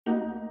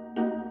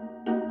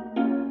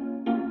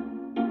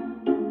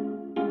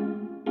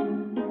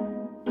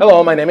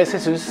Hello, my name is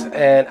Jesus,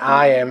 and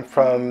I am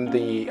from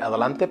the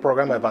Adelante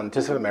program of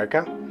Autism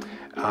America.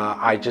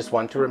 I just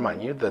want to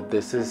remind you that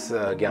this is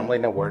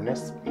Gambling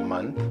Awareness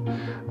Month.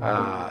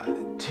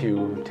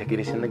 To take it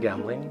easy in the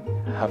gambling,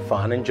 have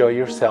fun, enjoy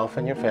yourself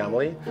and your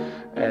family,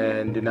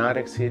 and do not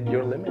exceed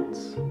your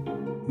limits.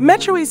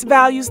 MetroEast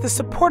values the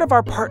support of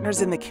our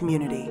partners in the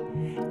community,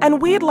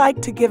 and we'd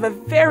like to give a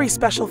very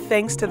special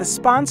thanks to the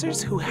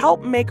sponsors who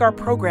help make our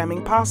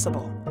programming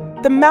possible.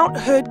 The Mount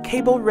Hood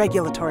Cable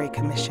Regulatory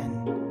Commission.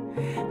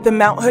 The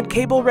Mount Hood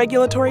Cable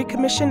Regulatory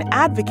Commission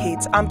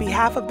advocates on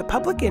behalf of the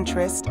public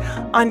interest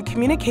on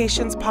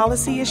communications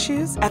policy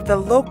issues at the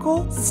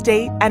local,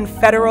 state, and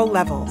federal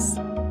levels.